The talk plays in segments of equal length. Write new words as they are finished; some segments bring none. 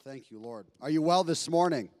Thank you, Lord. Are you well this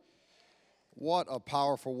morning? What a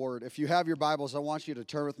powerful word. If you have your Bibles, I want you to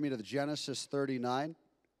turn with me to the Genesis 39.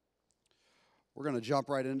 We're going to jump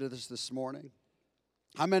right into this morning.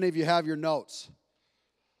 How many of you have your notes?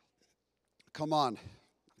 Come on.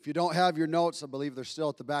 If you don't have your notes, I believe they're still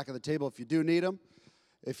at the back of the table if you do need them.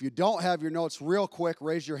 If you don't have your notes, real quick,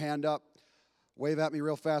 raise your hand up. Wave at me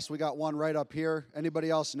real fast. We got one right up here. Anybody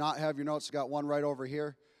else not have your notes? Got one right over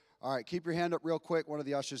here. All right, keep your hand up real quick. One of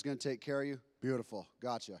the ushers is going to take care of you. Beautiful.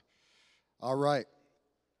 Gotcha. All right.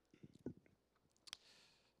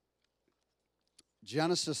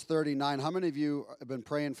 Genesis 39. How many of you have been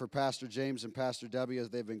praying for Pastor James and Pastor Debbie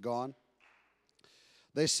as they've been gone?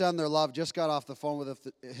 They send their love. Just got off the phone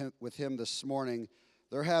with him this morning.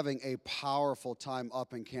 They're having a powerful time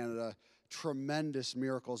up in Canada. Tremendous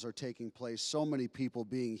miracles are taking place. So many people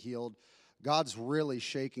being healed. God's really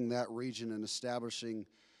shaking that region and establishing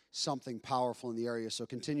something powerful in the area. So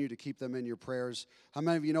continue to keep them in your prayers. How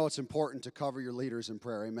many of you know it's important to cover your leaders in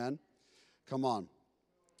prayer? Amen? Come on.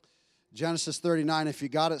 Genesis 39. If you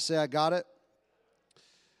got it, say I got it.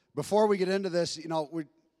 Before we get into this,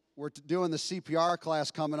 we're doing the CPR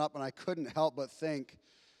class coming up, and I couldn't help but think,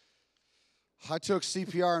 I took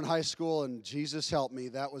CPR in high school, and Jesus help me,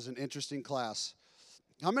 that was an interesting class.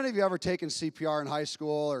 How many of you ever taken CPR in high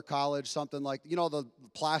school or college, something like, the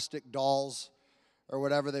plastic dolls or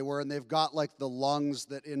whatever they were, and they've got like the lungs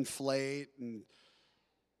that inflate, and,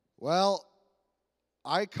 well,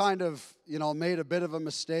 I kind of, made a bit of a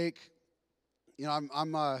mistake. I'm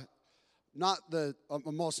not the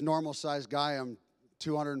most normal-sized guy. I'm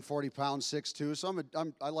 240 pounds, 6'2", so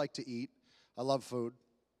I like to eat. I love food.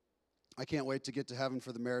 I can't wait to get to heaven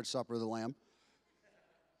for the marriage supper of the Lamb.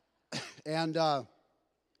 And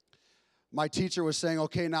my teacher was saying,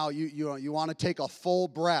 okay, now you want to take a full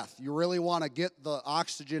breath. You really want to get the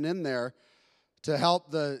oxygen in there to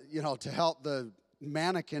help the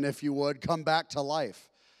mannequin, if you would, come back to life.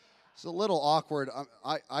 It's a little awkward.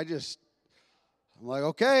 I'm like,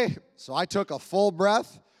 okay. So I took a full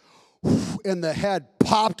breath, and the head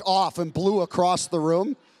popped off and blew across the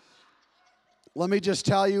room. Let me just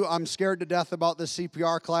tell you, I'm scared to death about this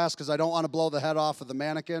CPR class because I don't want to blow the head off of the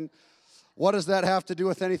mannequin. What does that have to do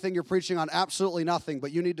with anything you're preaching on? Absolutely nothing,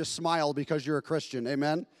 but you need to smile because you're a Christian.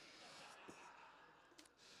 Amen?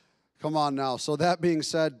 Come on now. So that being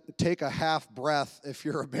said, take a half breath if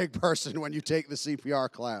you're a big person when you take the CPR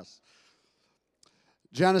class.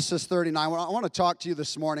 Genesis 39. I want to talk to you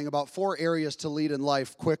this morning about 4 areas to lead in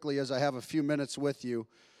life quickly as I have a few minutes with you.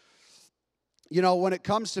 When it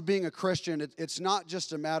comes to being a Christian, it's not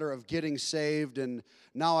just a matter of getting saved and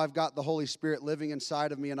now I've got the Holy Spirit living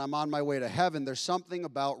inside of me and I'm on my way to heaven. There's something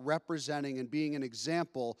about representing and being an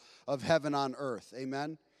example of heaven on earth.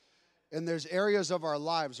 Amen? And there's areas of our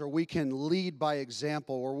lives where we can lead by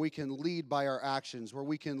example, where we can lead by our actions, where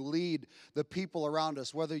we can lead the people around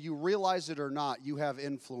us. Whether you realize it or not, you have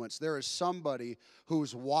influence. There is somebody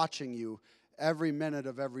who's watching you every minute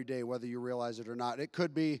of every day, whether you realize it or not. It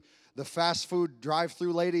could be the fast food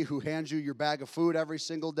drive-through lady who hands you your bag of food every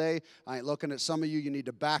single day. I ain't looking at some of you. You need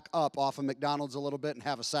to back up off of McDonald's a little bit and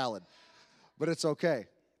have a salad. But it's okay.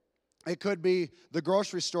 It could be the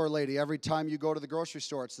grocery store lady. Every time you go to the grocery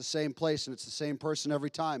store, it's the same place and it's the same person every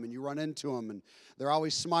time, and you run into them and they're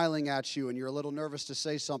always smiling at you and you're a little nervous to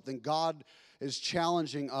say something. God is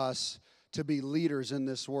challenging us to be leaders in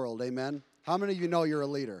this world. Amen? How many of you know you're a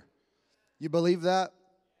leader? You believe that?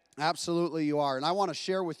 Absolutely you are. And I want to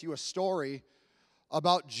share with you a story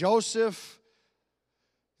about Joseph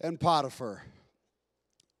and Potiphar.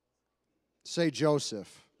 Say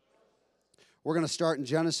Joseph. We're going to start in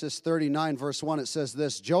Genesis 39, verse 1. It says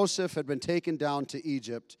this: Joseph had been taken down to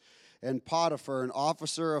Egypt, and Potiphar, an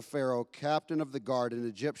officer of Pharaoh, captain of the guard, an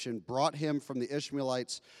Egyptian, brought him from the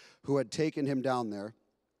Ishmaelites who had taken him down there.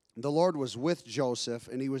 The Lord was with Joseph,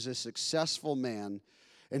 and he was a successful man,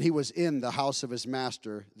 and he was in the house of his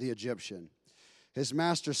master, the Egyptian. His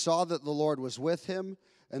master saw that the Lord was with him,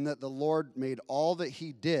 and that the Lord made all that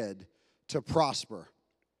he did to prosper.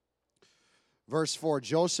 Verse 4,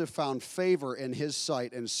 Joseph found favor in his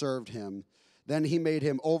sight and served him. Then he made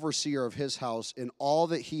him overseer of his house. In all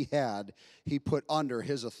that he had, he put under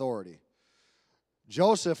his authority.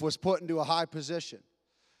 Joseph was put into a high position.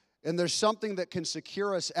 And there's something that can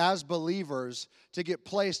secure us as believers to get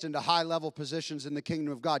placed into high-level positions in the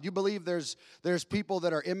kingdom of God. You believe there's people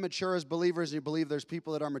that are immature as believers, and you believe there's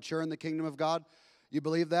people that are mature in the kingdom of God? You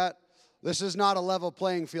believe that? This is not a level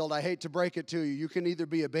playing field. I hate to break it to you. You can either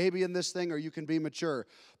be a baby in this thing or you can be mature.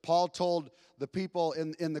 Paul told the people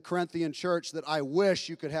in the Corinthian church that I wish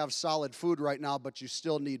you could have solid food right now, but you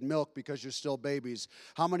still need milk because you're still babies.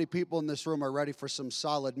 How many people in this room are ready for some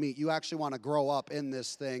solid meat? You actually want to grow up in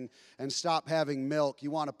this thing and stop having milk.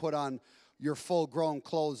 You want to put on your full-grown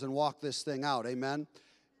clothes and walk this thing out. Amen?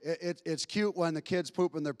 It's cute when the kids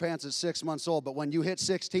poop in their pants at 6 months old, but when you hit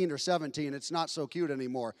 16 or 17, it's not so cute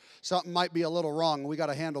anymore. Something might be a little wrong. We got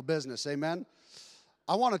to handle business. Amen?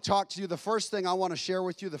 I want to talk to you. The first thing I want to share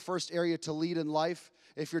with you, the first area to lead in life,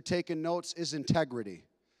 if you're taking notes, is integrity.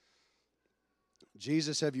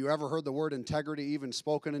 Jesus, have you ever heard the word integrity even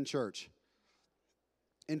spoken in church?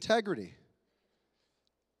 Integrity.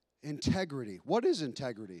 Integrity. What is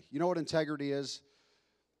integrity? You know what integrity is?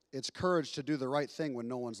 It's courage to do the right thing when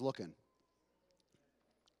no one's looking.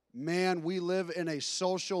 Man, we live in a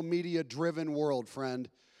social media-driven world, friend,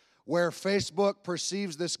 where Facebook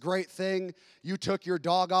perceives this great thing. You took your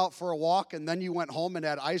dog out for a walk, and then you went home and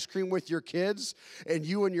had ice cream with your kids, and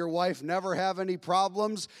you and your wife never have any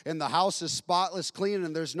problems, and the house is spotless clean,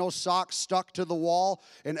 and there's no socks stuck to the wall,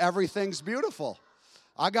 and everything's beautiful.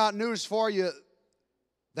 I got news for you.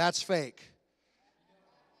 That's fake.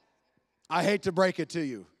 I hate to break it to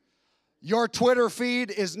you. Your Twitter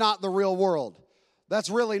feed is not the real world. That's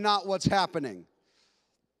really not what's happening.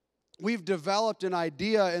 We've developed an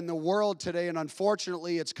idea in the world today, and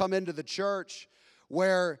unfortunately it's come into the church,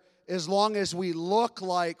 where as long as we look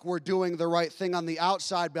like we're doing the right thing on the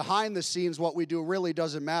outside, behind the scenes, what we do really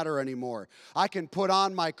doesn't matter anymore. I can put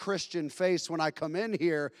on my Christian face when I come in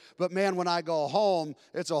here, but man, when I go home,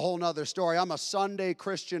 it's a whole nother story. I'm a Sunday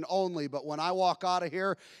Christian only, but when I walk out of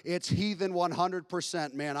here, it's heathen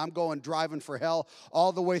 100%, man. I'm going driving for hell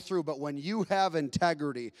all the way through. But when you have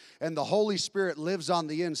integrity and the Holy Spirit lives on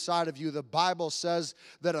the inside of you, the Bible says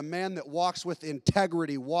that a man that walks with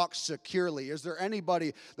integrity walks securely. Is there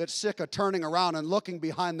anybody that's sick of turning around and looking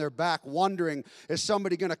behind their back, wondering, is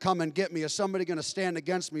somebody going to come and get me? Is somebody going to stand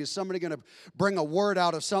against me? Is somebody going to bring a word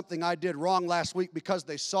out of something I did wrong last week because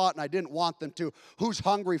they saw it and I didn't want them to? Who's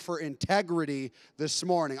hungry for integrity this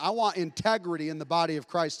morning? I want integrity in the body of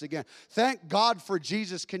Christ again. Thank God for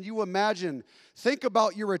Jesus. Can you imagine? Think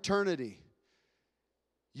about your eternity.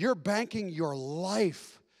 You're banking your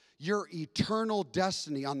life, your eternal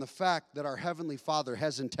destiny, on the fact that our Heavenly Father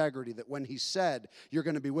has integrity, that when He said you're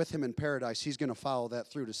going to be with Him in paradise, He's going to follow that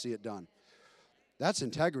through to see it done. That's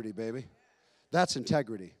integrity, baby. That's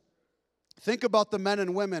integrity. Think about the men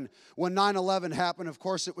and women when 9/11 happened. Of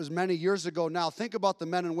course, it was many years ago now. Think about the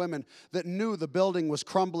men and women that knew the building was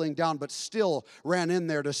crumbling down but still ran in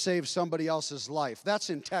there to save somebody else's life.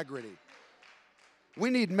 That's integrity.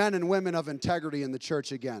 We need men and women of integrity in the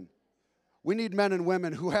church again. We need men and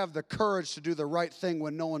women who have the courage to do the right thing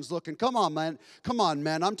when no one's looking. Come on, man. Come on,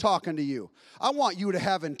 man. I'm talking to you. I want you to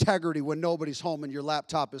have integrity when nobody's home and your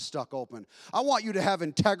laptop is stuck open. I want you to have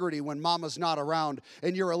integrity when mama's not around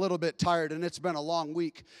and you're a little bit tired and it's been a long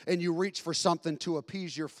week and you reach for something to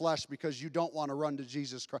appease your flesh because you don't want to run to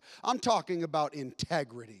Jesus Christ. I'm talking about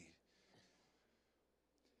integrity.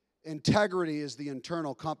 Integrity is the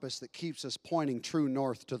internal compass that keeps us pointing true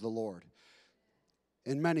north to the Lord.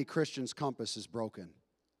 And many Christians' compass is broken.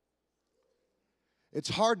 It's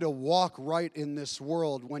hard to walk right in this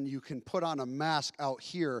world when you can put on a mask out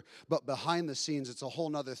here, but behind the scenes, it's a whole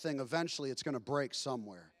nother thing. Eventually, it's going to break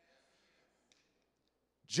somewhere.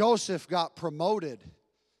 Joseph got promoted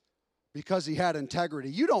because he had integrity.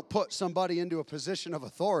 You don't put somebody into a position of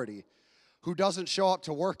authority who doesn't show up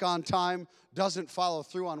to work on time, doesn't follow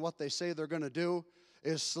through on what they say they're going to do,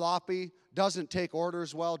 is sloppy, doesn't take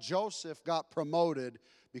orders well. Joseph got promoted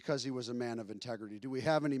because he was a man of integrity. Do we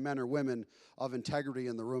have any men or women of integrity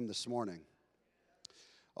in the room this morning?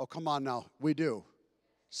 Oh, come on now. We do.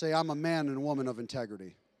 Say, I'm a man and woman of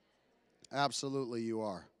integrity. Absolutely you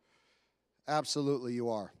are. Absolutely you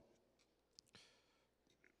are.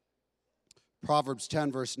 Proverbs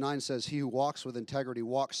 10 verse 9 says, he who walks with integrity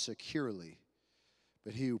walks securely,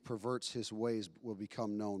 but he who perverts his ways will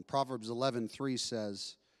become known. Proverbs 11:3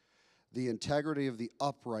 says, the integrity of the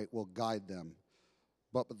upright will guide them,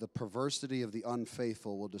 but the perversity of the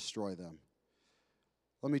unfaithful will destroy them.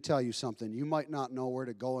 Let me tell you something. You might not know where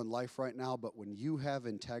to go in life right now, but when you have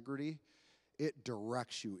integrity, it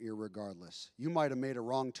directs you irregardless. You might have made a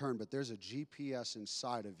wrong turn, but there's a GPS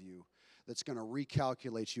inside of you that's going to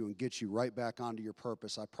recalculate you and get you right back onto your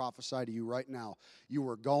purpose. I prophesy to you right now, you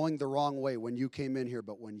were going the wrong way when you came in here,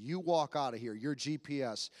 but when you walk out of here, your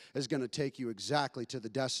GPS is going to take you exactly to the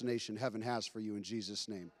destination heaven has for you in Jesus'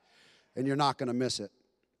 name. And you're not going to miss it.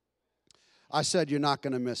 I said you're not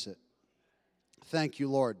going to miss it. Thank you,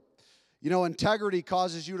 Lord. You know, integrity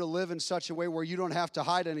causes you to live in such a way where you don't have to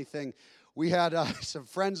hide anything. We had some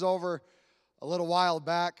friends over a little while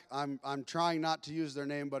back. I'm trying not to use their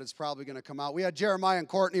name, but it's probably going to come out. We had Jeremiah and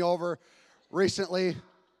Courtney over recently,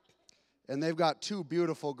 and they've got two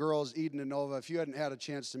beautiful girls, Eden and Nova. If you hadn't had a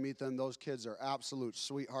chance to meet them, those kids are absolute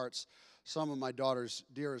sweethearts. Some of my daughter's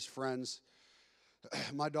dearest friends.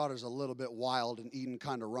 My daughter's a little bit wild, and Eden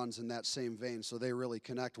kind of runs in that same vein, so they really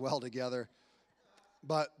connect well together.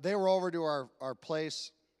 But they were over to our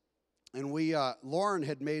place, and Lauren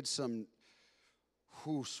had made some,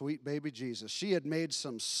 sweet baby Jesus. She had made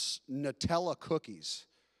some Nutella cookies.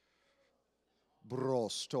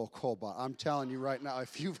 I'm telling you right now,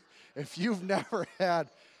 if you've never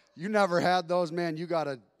had those, man, you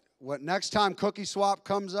gotta, next time Cookie Swap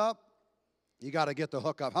comes up, you gotta get the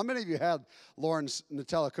hookup. How many of you had Lauren's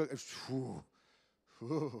Nutella cookies?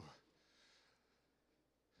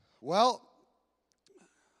 Well,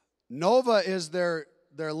 Nova is their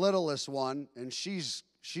littlest one, and she's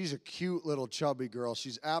a cute little chubby girl.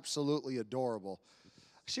 She's absolutely adorable.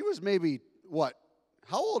 She was maybe,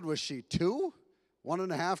 how old was she? 2?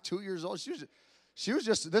 1.5, 2 years old? She was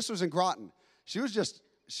just, this was in Groton. She was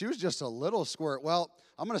just a little squirt. Well,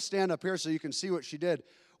 I'm going to stand up here so you can see what she did.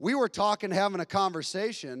 We were talking, having a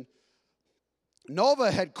conversation.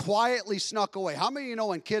 Nova had quietly snuck away. How many of you know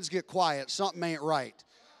when kids get quiet, something ain't right?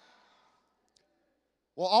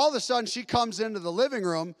 Well, all of a sudden, she comes into the living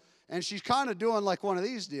room, and she's kind of doing like one of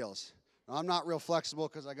these deals. Now, I'm not real flexible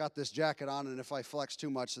because I got this jacket on, and if I flex too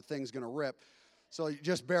much, the thing's going to rip. So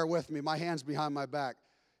just bear with me. My hand's behind my back.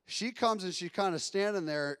 She comes, and she's kind of standing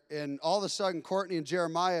there, and all of a sudden, Courtney and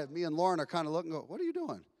Jeremiah, me and Lauren are kind of looking, go, what are you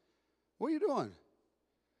doing? What are you doing?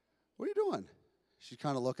 What are you doing? She's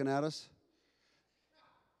kind of looking at us.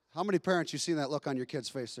 How many parents you seen that look on your kid's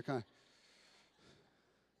face? They're kind of,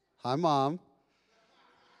 hi, Mom.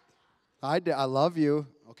 I love you.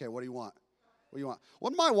 Okay, what do you want? What do you want?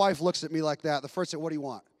 When my wife looks at me like that, the first thing, what do you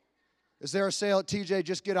want? Is there a sale at TJ?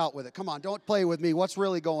 Just get out with it. Come on, don't play with me. What's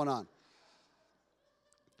really going on?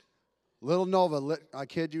 Little Nova, I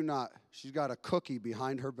kid you not, she's got a cookie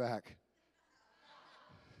behind her back.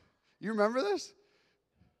 You remember this?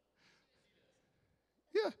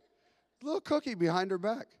 Yeah, a little cookie behind her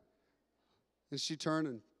back. And she turned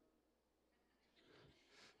and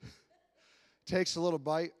takes a little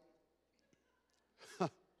bite.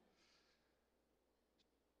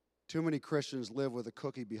 Too many Christians live with a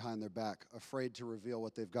cookie behind their back, afraid to reveal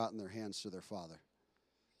what they've got in their hands to their Father.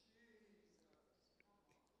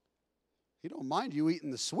 He don't mind you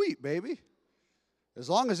eating the sweet, baby. As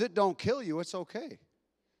long as it don't kill you, it's okay.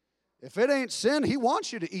 If it ain't sin, he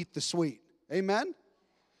wants you to eat the sweet. Amen?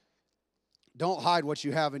 Don't hide what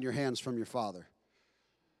you have in your hands from your Father.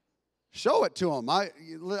 Show it to him. I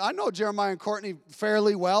know Jeremiah and Courtney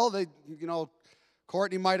fairly well. They,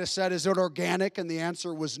 Courtney might have said, is it organic? And the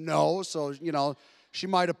answer was no. So, she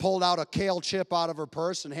might have pulled out a kale chip out of her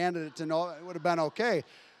purse and handed it to Noah. It would have been okay.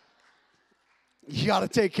 You got to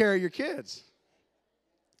take care of your kids.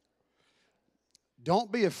 Don't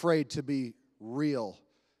be afraid to be real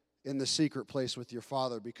in the secret place with your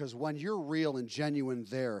Father, because when you're real and genuine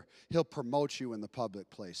there, he'll promote you in the public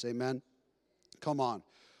place. Amen? Come on.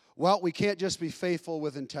 Well, we can't just be faithful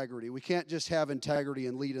with integrity. We can't just have integrity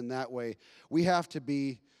and lead in that way. We have to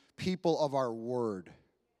be people of our word.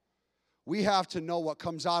 We have to know what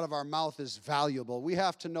comes out of our mouth is valuable. We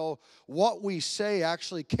have to know what we say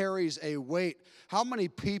actually carries a weight. How many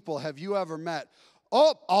people have you ever met?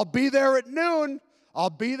 Oh, I'll be there at noon.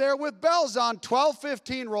 I'll be there with bells on.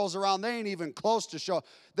 12:15 rolls around. They ain't even close to show.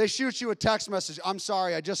 They shoot you a text message. I'm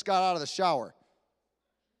sorry, I just got out of the shower.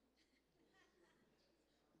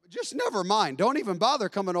 Just never mind. Don't even bother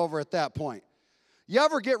coming over at that point. You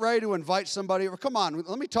ever get ready to invite somebody over? Come on,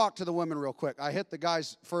 let me talk to the women real quick. I hit the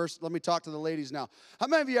guys first. Let me talk to the ladies now. How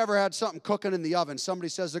many of you ever had something cooking in the oven? Somebody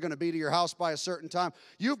says they're going to be to your house by a certain time.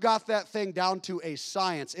 You've got that thing down to a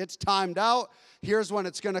science. It's timed out. Here's when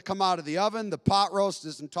it's going to come out of the oven. The pot roast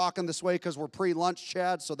isn't talking this way because we're pre-lunch,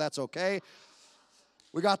 Chad, so that's okay.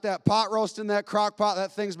 We got that pot roast in that crock pot.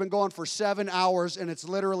 That thing's been going for 7 hours, and it's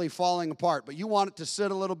literally falling apart. But you want it to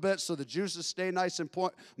sit a little bit so the juices stay nice and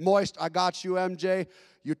moist. I got you, MJ.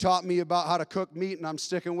 You taught me about how to cook meat, and I'm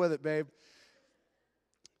sticking with it, babe.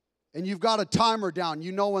 And you've got a timer down.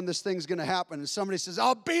 You know when this thing's going to happen. And somebody says,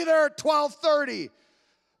 I'll be there at 12:30.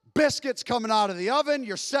 Biscuits coming out of the oven.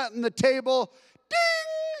 You're setting the table.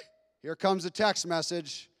 Ding! Here comes a text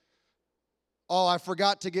message. Oh, I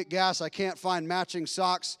forgot to get gas. I can't find matching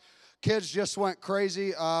socks. Kids just went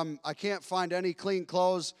crazy. I can't find any clean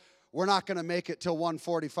clothes. we're not going to make it till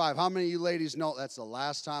 1:45. How many of you ladies know that's the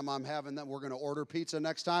last time I'm having them? We're going to order pizza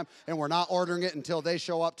next time, and we're not ordering it until they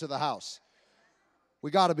show up to the house.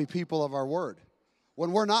 We got to be people of our word.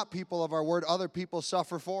 When we're not people of our word, other people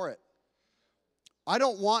suffer for it.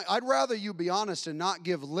 I'd rather you be honest and not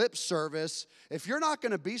give lip service. If you're not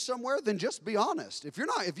going to be somewhere, then just be honest. If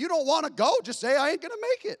you don't want to go, just say, I ain't going to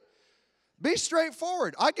make it. Be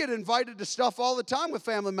straightforward. I get invited to stuff all the time with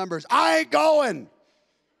family members. I ain't going.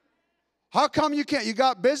 How come you can't? You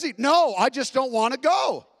got busy? No, I just don't want to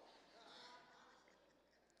go.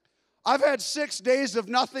 I've had 6 days of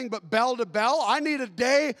nothing but bell to bell. I need a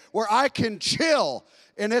day where I can chill,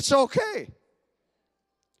 and it's okay.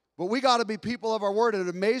 But we got to be people of our word. It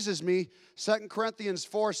amazes me. 2 Corinthians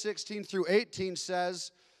 4:16 through 18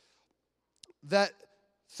 says that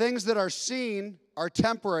things that are seen are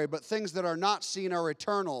temporary, but things that are not seen are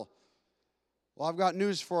eternal. Well, I've got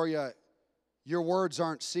news for you. Your words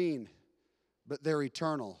aren't seen, but they're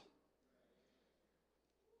eternal.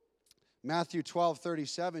 Matthew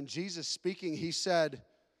 12:37, Jesus speaking, he said,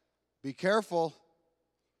 be careful.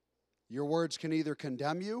 Your words can either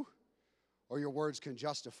condemn you or your words can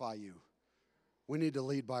justify you. We need to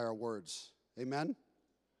lead by our words. Amen?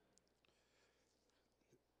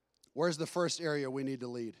 Where's the first area we need to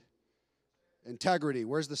lead? Integrity.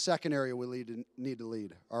 Where's the second area we need to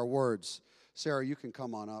lead? Our words. Sarah, you can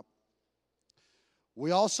come on up.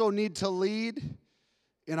 We also need to lead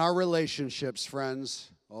in our relationships,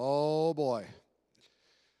 friends. Oh, boy.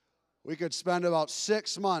 We could spend about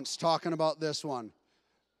 6 months talking about this one.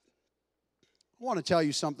 I want to tell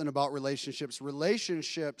you something about relationships.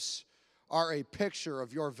 Relationships are a picture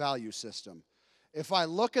of your value system. If I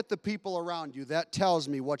look at the people around you, that tells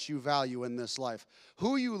me what you value in this life.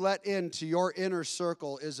 Who you let into your inner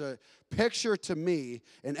circle is a picture to me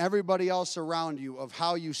and everybody else around you of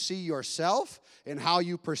how you see yourself and how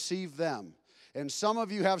you perceive them. And some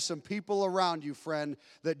of you have some people around you, friend,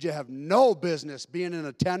 that you have no business being in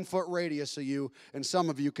a 10-foot radius of you, and some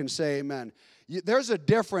of you can say amen. There's a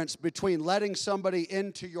difference between letting somebody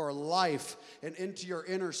into your life and into your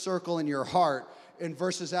inner circle in your heart and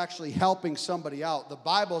versus actually helping somebody out. The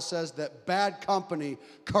Bible says that bad company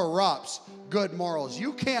corrupts good morals.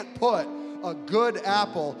 You can't put a good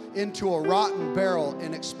apple into a rotten barrel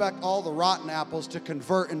and expect all the rotten apples to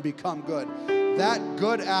convert and become good. That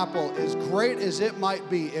good apple, as great as it might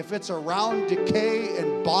be, if it's around decay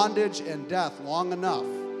and bondage and death long enough,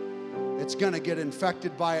 it's going to get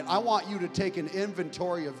infected by it. I want you to take an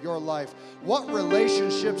inventory of your life. What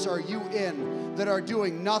relationships are you in that are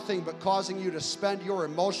doing nothing but causing you to spend your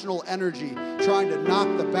emotional energy trying to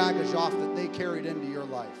knock the baggage off that they carried into your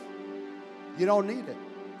life? You don't need it.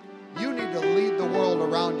 You need to lead the world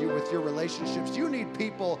around you with your relationships. You need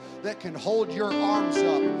people that can hold your arms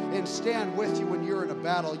up and stand with you when you're in a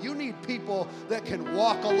battle. You need people that can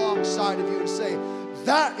walk alongside of you and say,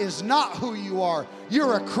 that is not who you are.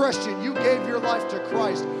 You're a Christian. You gave your life to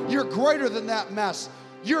Christ. You're greater than that mess.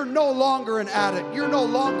 You're no longer an addict. You're no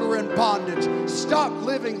longer in bondage. Stop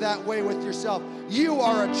living that way with yourself. You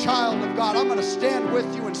are a child of God. I'm going to stand with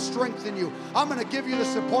you and strengthen you. I'm going to give you the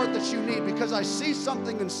support that you need because I see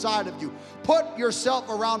something inside of you. Put yourself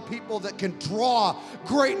around people that can draw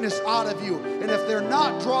greatness out of you. And if they're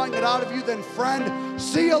not drawing it out of you, then friend,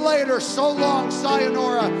 see you later. So long,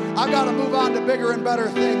 sayonara. I got to move on to bigger and better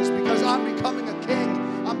things because I'm becoming a king.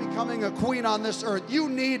 I'm becoming a queen on this earth. You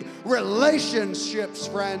need relationships,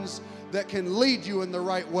 friends, that can lead you in the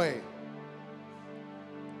right way.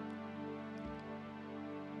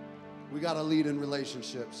 We got to lead in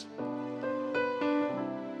relationships.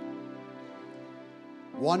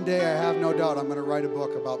 One day, I have no doubt, I'm going to write a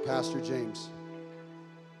book about Pastor James.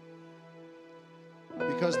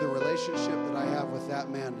 Because the relationship that I have with that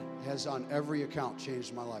man has on every account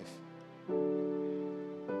changed my life.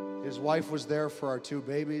 His wife was there for our 2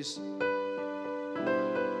 babies.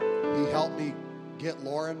 He helped me get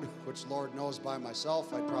Lauren, which Lord knows by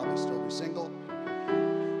myself, I'd probably still be single.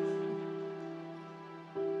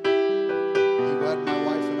 He wed my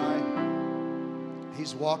wife and I.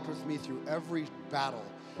 He's walked with me through every battle,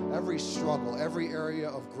 every struggle, every area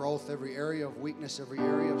of growth, every area of weakness, every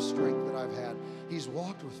area of strength that I've had. He's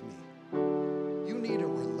walked with me. You need a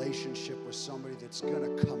relationship with somebody that's going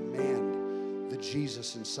to command the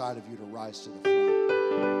Jesus inside of you to rise to the front.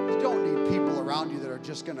 You don't need people around you that are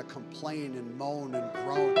just going to complain and moan and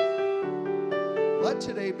groan. Let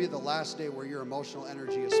today be the last day where your emotional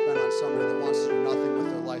energy is spent on somebody that wants to do nothing with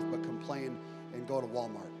their life but complain and go to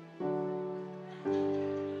Walmart.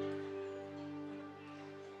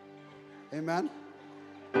 Amen?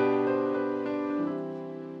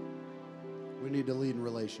 We need to lead in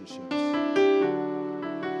relationships.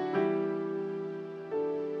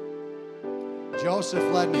 Joseph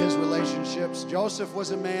led in his relationships. Joseph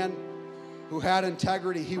was a man who had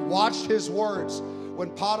integrity. He watched his words. When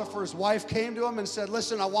Potiphar's wife came to him and said,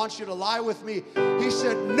 listen, I want you to lie with me, he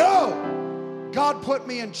said, no. God put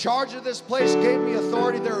me in charge of this place, gave me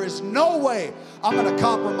authority. There is no way I'm going to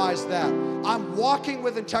compromise that. I'm walking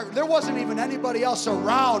with integrity. There wasn't even anybody else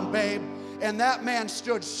around, babe. And that man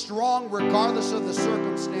stood strong regardless of the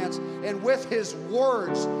circumstance. And with his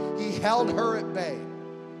words, he held her at bay.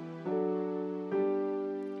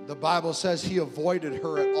 The Bible says he avoided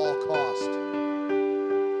her at all cost.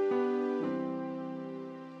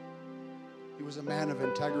 He was a man of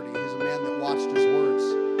integrity. He's a man that watched his words.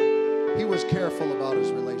 He was careful about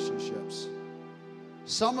his relationships.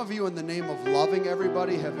 Some of you, in the name of loving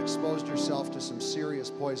everybody, have exposed yourself to some serious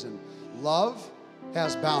poison. Love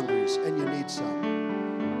has boundaries, and you need some.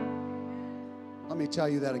 Let me tell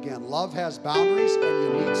you that again. Love has boundaries, and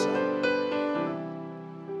you need some.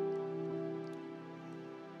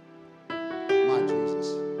 My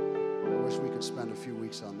Jesus. I wish we could spend a few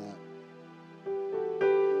weeks on that.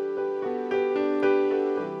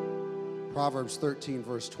 Proverbs 13,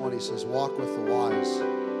 verse 20 says, walk with the wise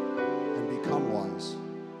and become wise.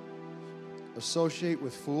 Associate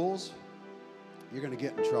with fools, you're going to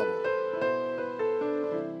get in trouble.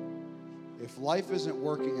 If life isn't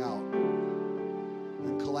working out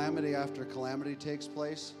and calamity after calamity takes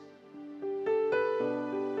place,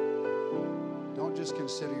 don't just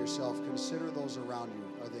consider yourself, consider those around you.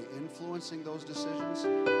 Are they influencing those decisions?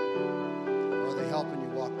 Or are they helping you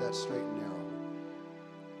walk that straight and narrow?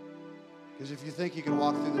 Because if you think you can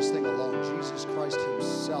walk through this thing alone, Jesus Christ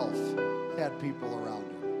himself had people around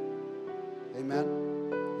him. Amen?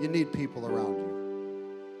 You need people around you.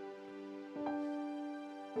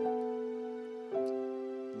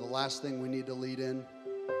 And the last thing we need to lead in,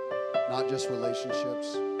 not just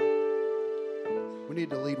relationships, we need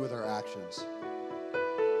to lead with our actions.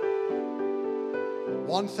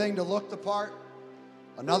 One thing to look the part,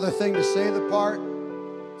 another thing to say the part,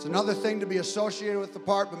 it's another thing to be associated with the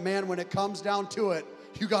part, but man, when it comes down to it,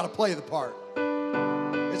 you got to play the part.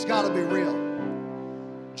 It's got to be real.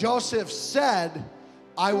 Joseph said,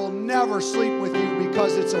 I will never sleep with you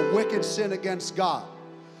because it's a wicked sin against God.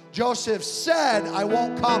 Joseph said, I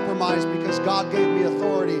won't compromise because God gave me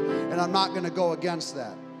authority and I'm not going to go against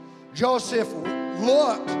that. Joseph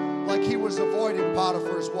looked like he was avoiding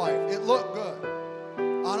Potiphar's wife. It looked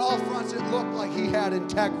good. On all fronts, it looked like he had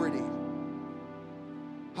integrity.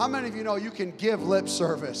 How many of you know you can give lip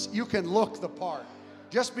service? You can look the part.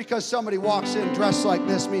 Just because somebody walks in dressed like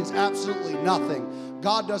this means absolutely nothing.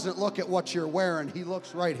 God doesn't look at what you're wearing. He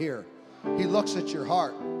looks right here. He looks at your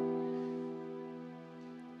heart.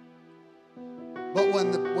 But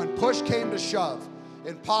when push came to shove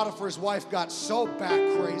and Potiphar's wife got so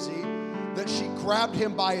bat crazy that she grabbed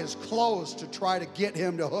him by his clothes to try to get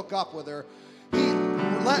him to hook up with her, he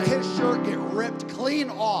let his shirt get ripped clean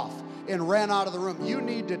off and ran out of the room. You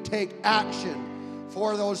need to take action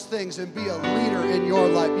for those things and be a leader in your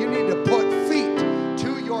life. You need to put feet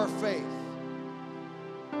to your faith.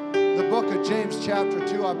 The book of James chapter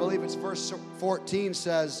 2, I believe it's verse 14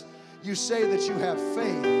 says, you say that you have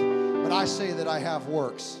faith, but I say that I have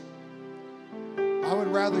works. I would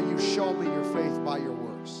rather you show me your faith by your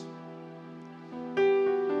works.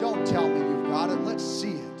 Don't tell me you've got it. Let's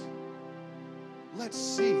see it. Let's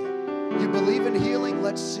see it. You believe in healing?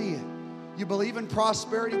 Let's see it. You believe in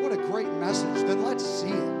prosperity? What a great message. Then let's see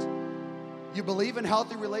it. You believe in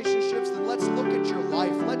healthy relationships? Then let's look at your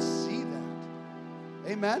life. Let's see that.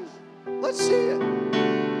 Amen? Let's see it.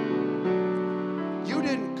 You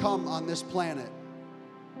didn't come on this planet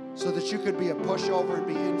so that you could be a pushover and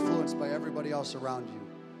be influenced by everybody else around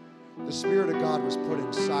you. The Spirit of God was put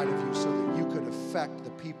inside of you so that you could affect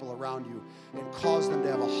the people around you and cause them to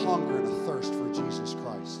have a hunger and a thirst for Jesus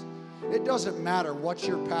Christ. It doesn't matter what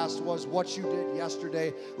your past was, what you did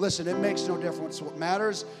yesterday. Listen, it makes no difference. What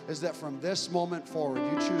matters is that from this moment forward,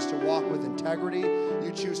 you choose to walk with integrity.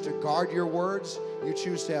 You choose to guard your words. You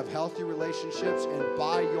choose to have healthy relationships. And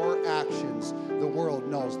by your actions, the world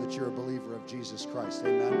knows that you're a believer of Jesus Christ.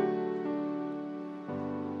 Amen.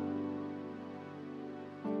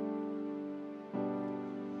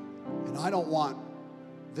 And I don't want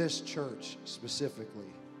this church specifically.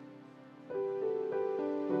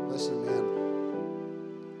 Listen, man,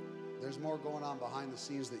 there's more going on behind the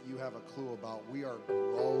scenes that you have a clue about. We are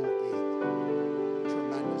growing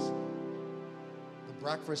tremendously. The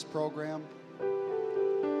breakfast program,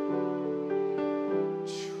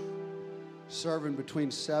 serving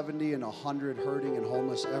between 70 and 100 hurting and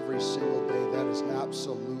homeless every single day. That is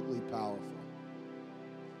absolutely powerful.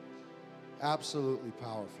 Absolutely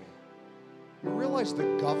powerful. You realize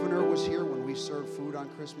the governor was here when we served food on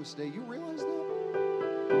Christmas Day? You realize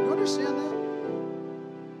that? You understand that?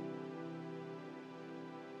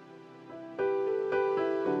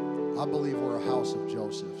 I believe we're a house of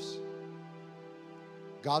Josephs.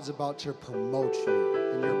 God's about to promote you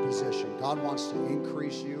in your position. God wants to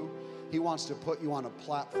increase you. He wants to put you on a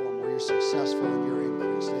platform where you're successful and you're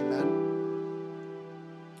increased. Amen?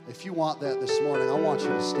 If you want that this morning, I want you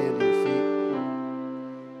to stand to your feet.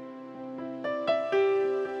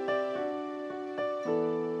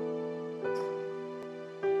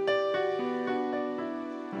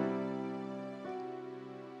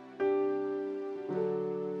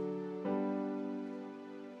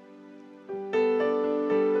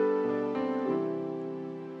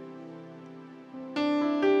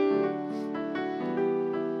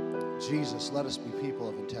 Jesus, let us be people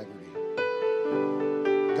of integrity.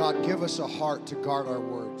 God, give us a heart to guard our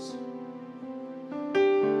words.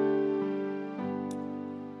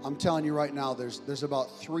 I'm telling you right now, there's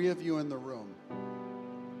about 3 of you in the room.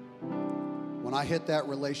 When I hit that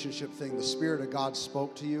relationship thing, the Spirit of God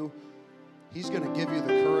spoke to you. He's going to give you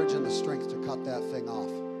the courage and the strength to cut that thing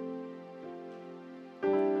off.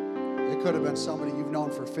 It could have been somebody you've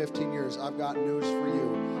known for 15 years. I've got news for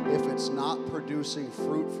you. If it's not producing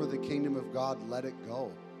fruit for the kingdom of God, let it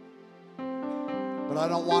go. But I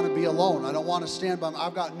don't want to be alone. I don't want to stand by.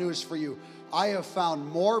 I've got news for you. I have found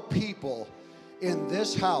more people in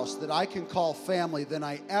this house that I can call family than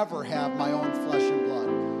I ever have my own flesh and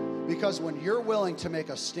blood. Because when you're willing to make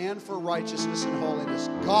a stand for righteousness and holiness,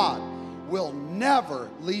 God will never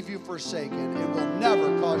leave you forsaken and will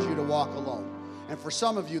never cause you to walk alone. And for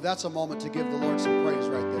some of you, that's a moment to give the Lord some praise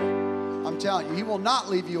right there. I'm telling you, He will not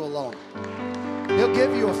leave you alone. He'll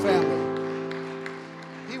give you a family.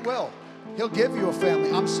 He will. He'll give you a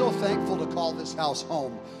family. I'm so thankful to call this house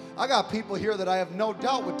home. I got people here that I have no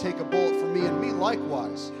doubt would take a bullet for me and me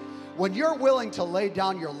likewise. When you're willing to lay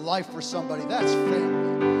down your life for somebody, that's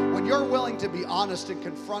family. When you're willing to be honest and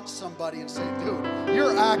confront somebody and say, dude,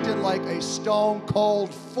 you're acting like a stone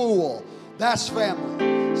cold fool, that's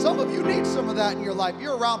family. Some of you need some of that in your life.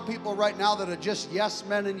 You're around people right now that are just yes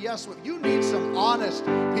men and yes women. You need some honest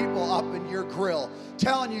people up in your grill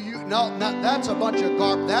telling you, no, that's a bunch of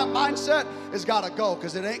garbage. That mindset has got to go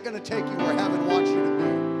because it ain't going to take you where heaven wants you to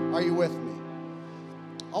be. Are you with me?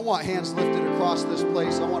 I want hands lifted across this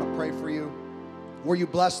place. I want to pray for you. Were you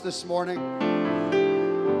blessed this morning?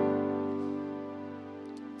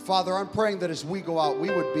 Father, I'm praying that as we go out, we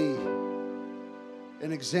would be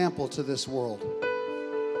an example to this world.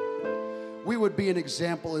 We would be an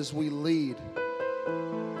example as we lead,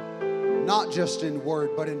 not just in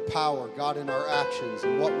word, but in power, God, in our actions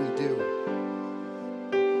and what we do.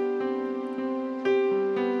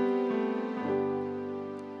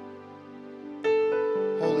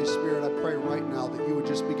 Holy Spirit, I pray right now that you would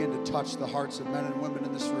just begin to touch the hearts of men and women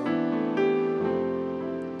in this room.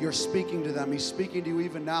 You're speaking to them. He's speaking to you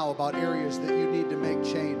even now about areas that you need to make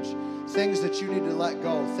change, things that you need to let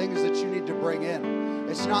go, things that you need to bring in.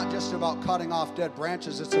 It's not just about cutting off dead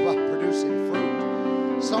branches, it's about producing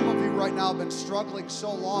fruit. Some of you right now have been struggling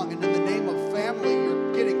so long, and in the name of family,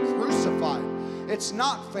 you're getting crucified. It's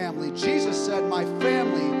not family. Jesus said, my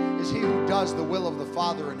family is he who does the will of the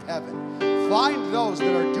Father in heaven. Find those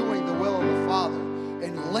that are doing the will of the Father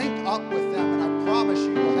and link up with them, and I promise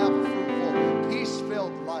you, you'll have a fruitful,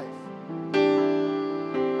 peace-filled life.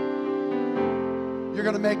 You're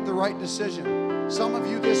going to make the right decision. Some of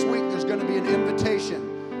you this week, there's going to be an invitation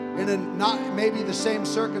in not maybe the same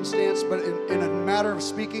circumstance, but in a matter of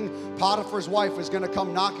speaking, Potiphar's wife is going to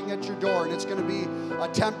come knocking at your door, and it's going to be a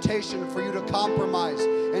temptation for you to compromise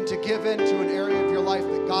and to give in to an area of your life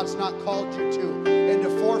that God's not called you to, and to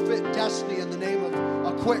forfeit destiny in the name of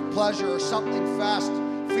a quick pleasure or something fast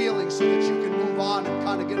feeling so that you can move on and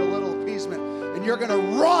kind of get a little appeasement. And you're going to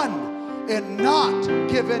run and not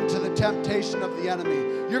give in to the temptation of the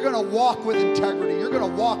enemy. You're going to walk with integrity. You're going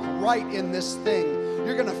to walk right in this thing.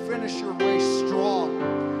 You're going to finish your race strong,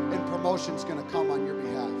 and promotion's going to come on your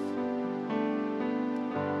behalf.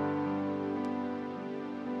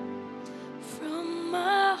 From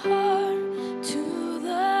my heart to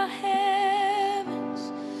the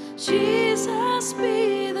heavens, Jesus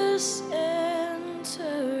be the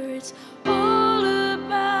center. It's all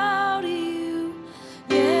about you.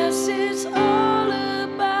 Yes, it's all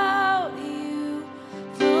about you.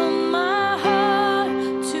 From my heart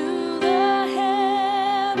to the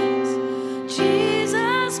heavens,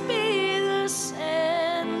 Jesus be the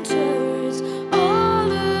center. It's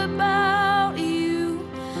all about you.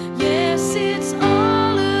 Yes, it's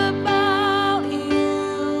all about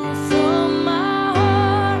you. From my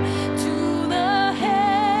heart to the heavens.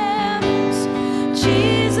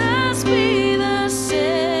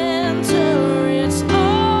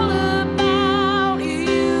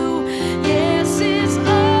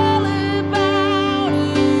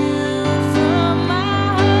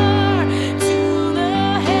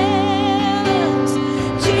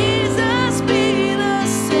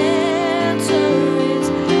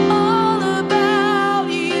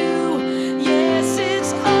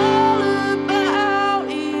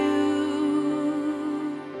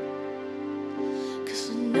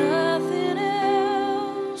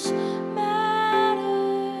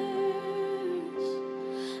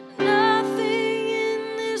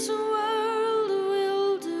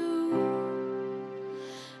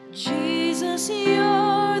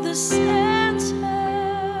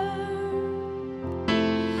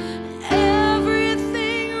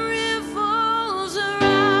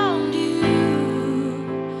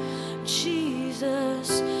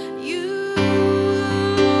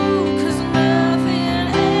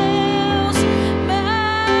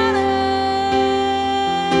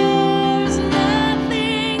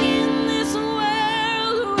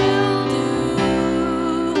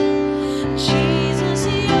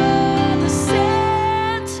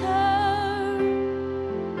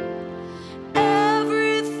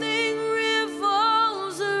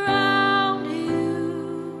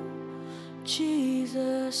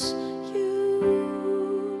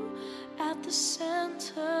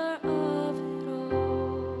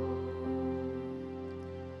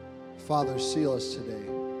 Father, seal us today.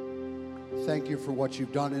 Thank you for what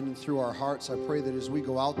you've done in and through our hearts. I pray that as we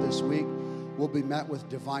go out this week, we'll be met with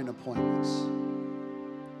divine appointments.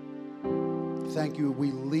 Thank you.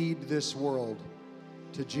 We lead this world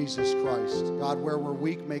to Jesus Christ. God, where we're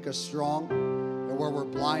weak, make us strong. And where we're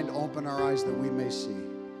blind, open our eyes that we may see.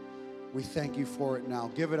 We thank you for it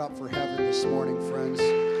now. Give it up for heaven this morning, friends.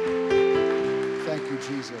 Thank you,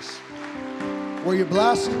 Jesus. Were you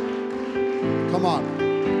blessed? Come on.